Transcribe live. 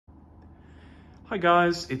Hi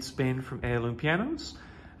guys, it's Ben from Heirloom Pianos.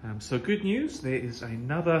 So good news, there is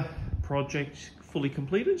another project fully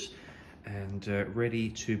completed and ready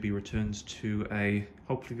to be returned to a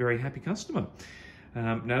hopefully very happy customer.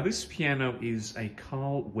 Now this piano is a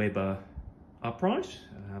Carl Weber upright.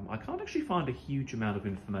 I can't actually find a huge amount of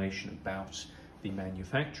information about the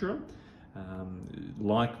manufacturer.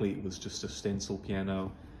 Likely it was just a stencil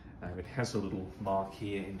piano. It has a little mark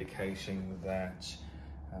here indicating that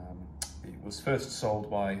it was first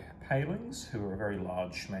sold by Palings, who are a very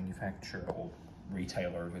large manufacturer or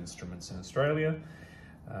retailer of instruments in Australia.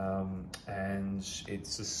 And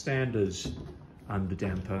it's a standard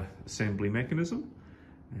underdamper assembly mechanism.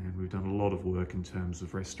 And we've done a lot of work in terms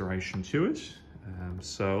of restoration to it.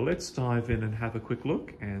 So let's dive in and have a quick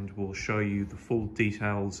look, and we'll show you the full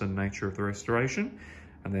details and nature of the restoration,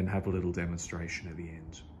 and then have a little demonstration at the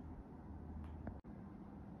end.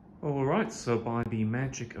 All right, so by the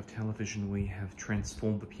magic of television, we have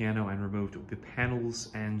transformed the piano and removed the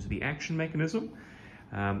panels and the action mechanism.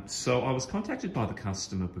 So I was contacted by the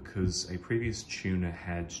customer because a previous tuner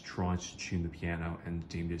had tried to tune the piano and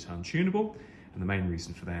deemed it untunable. And the main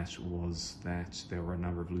reason for that was that there were a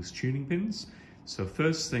number of loose tuning pins. So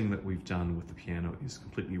first thing that we've done with the piano is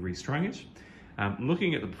completely restrung it.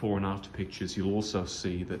 Looking at the before and after pictures, you'll also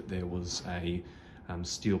see that there was a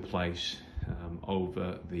steel plate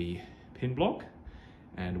over the pin block,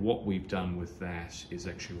 and what we've done with that is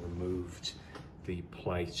actually removed the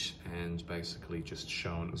plate and basically just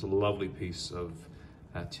shown, it was a lovely piece of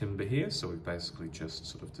timber here, so we've basically just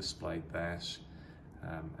sort of displayed that,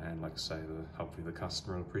 and like I say, hopefully the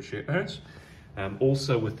customer will appreciate that.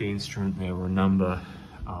 Also with the instrument there were a number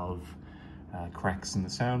of cracks in the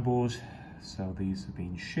soundboard, so these have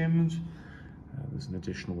been shimmed. There's an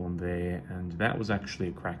additional one there, and that was actually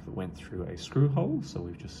a crack that went through a screw hole, so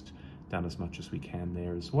we've just done as much as we can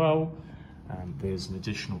there as well. There's an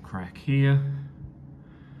additional crack here,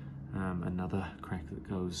 another crack that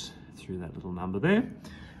goes through that little number there,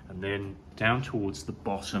 and then down towards the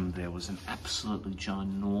bottom there was an absolutely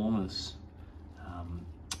ginormous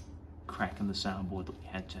crack in the soundboard that we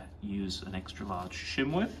had to use an extra large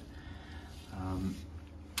shim with.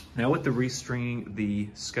 Now with the restringing, the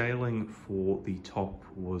scaling for the top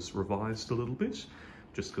was revised a little bit,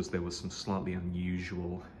 just because there was some slightly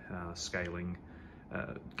unusual scaling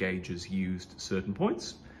gauges used at certain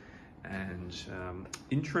points. And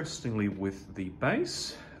interestingly, with the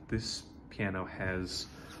bass, this piano has,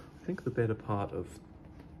 I think, the better part of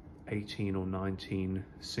 18 or 19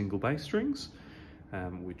 single bass strings,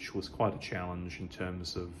 which was quite a challenge in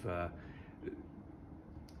terms of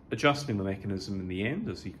adjusting the mechanism in the end.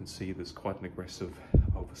 As you can see, there's quite an aggressive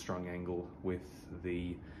overstrung angle with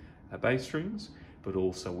the bass strings, but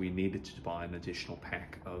also we needed to buy an additional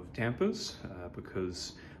pack of dampers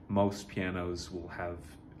because most pianos will have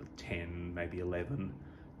 10, maybe 11,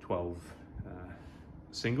 12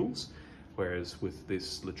 singles, whereas with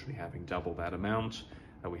this literally having double that amount,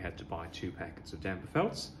 we had to buy 2 packets of damper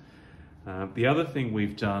felts. The other thing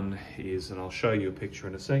we've done is, and I'll show you a picture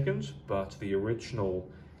in a second, but the original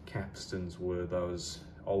capstans were those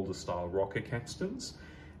older style rocker capstans,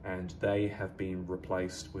 and they have been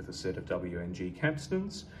replaced with a set of WNG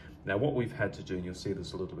capstans. Now what we've had to do, and you'll see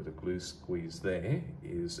there's a little bit of glue squeeze there,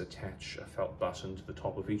 is attach a felt button to the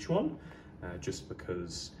top of each one, just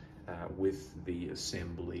because with the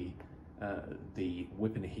assembly, the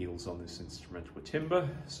whip and heels on this instrument were timber,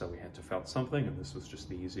 so we had to felt something, and this was just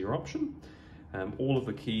the easier option. All of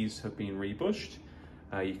the keys have been rebushed.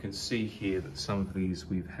 You can see here that some of these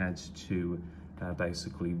we've had to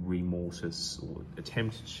basically remortise or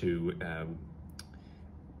attempt to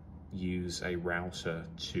use a router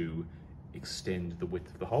to extend the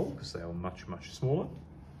width of the hole because they are much, much smaller.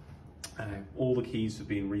 All the keys have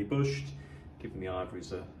been rebushed, giving the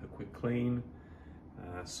ivories a quick clean.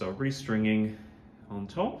 So restringing on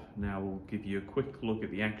top. Now we'll give you a quick look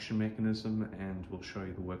at the action mechanism and we'll show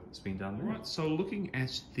you the work that's been done there. Right, so looking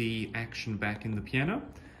at the action back in the piano,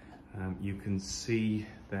 you can see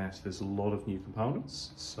that there's a lot of new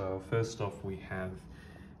components. So first off, we have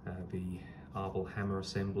the Arbel hammer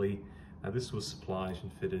assembly. This was supplied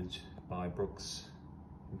and fitted by Brooks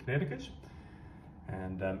in Connecticut.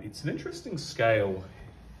 And it's an interesting scale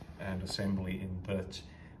and assembly in that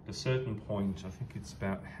at a certain point, I think it's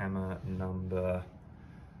about hammer number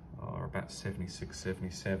or about 76,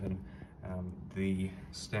 77, the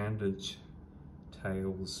standard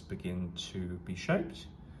tails begin to be shaped,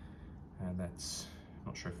 and that's,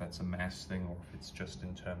 not sure if that's a mass thing or if it's just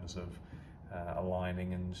in terms of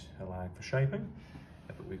aligning and allowing for shaping,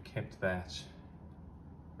 but we've kept that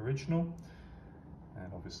original,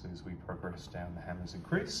 and obviously as we progress down the hammers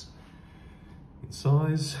increase.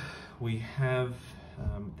 size. We have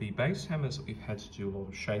the base hammers that we've had to do a lot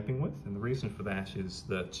of shaping with, and the reason for that is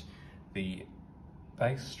that the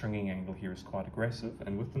base stringing angle here is quite aggressive,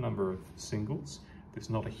 and with the number of singles, there's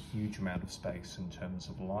not a huge amount of space in terms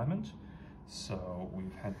of alignment, so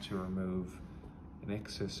we've had to remove an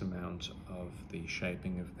excess amount of the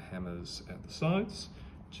shaping of the hammers at the sides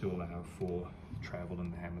to allow for travel in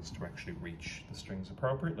the hammers to actually reach the strings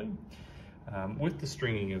appropriately. With the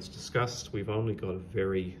stringing, as discussed, we've only got a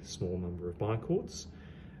very small number of bicords,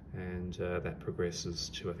 and that progresses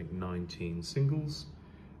to, I think, 19 singles.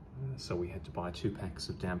 So we had to buy 2 packs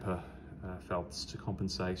of damper felts to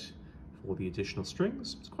compensate for the additional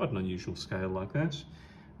strings. It's quite an unusual scale like that.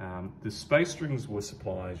 The space strings were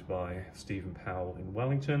supplied by Stephen Powell in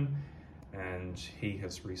Wellington, and he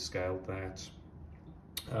has rescaled that.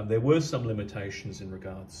 There were some limitations in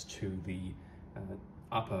regards to the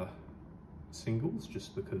upper singles,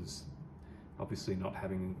 just because obviously not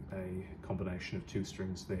having a combination of 2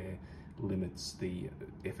 strings there limits the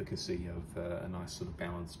efficacy of a nice sort of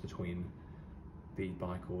balance between the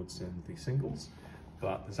bicords and the singles.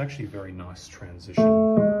 But there's actually a very nice transition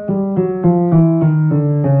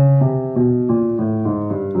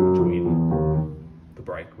between the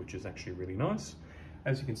break, which is actually really nice.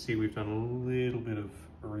 As you can see, we've done a little bit of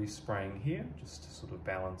respraying here, just to sort of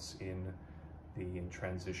balance in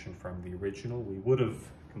transition from the original. We would have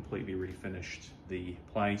completely refinished the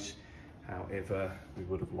plate, however, we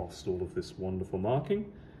would have lost all of this wonderful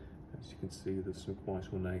marking. As you can see, there's some quite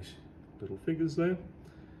ornate little figures there.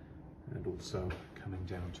 And also coming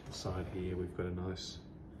down to the side here, we've got a nice,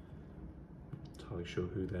 not entirely sure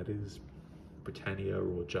who that is, Britannia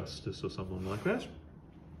or Justice or someone like that.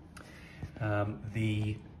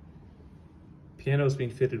 The piano has been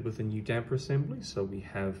fitted with a new damper assembly, so we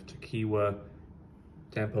have Tekiwa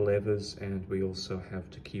damper levers, and we also have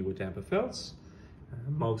Tekiwa damper felts.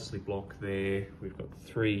 Mostly block there. We've got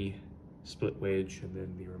 3 split wedge and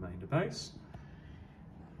then the remainder base.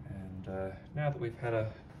 And now that we've had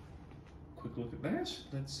a quick look at that,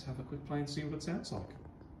 let's have a quick play and see what it sounds like.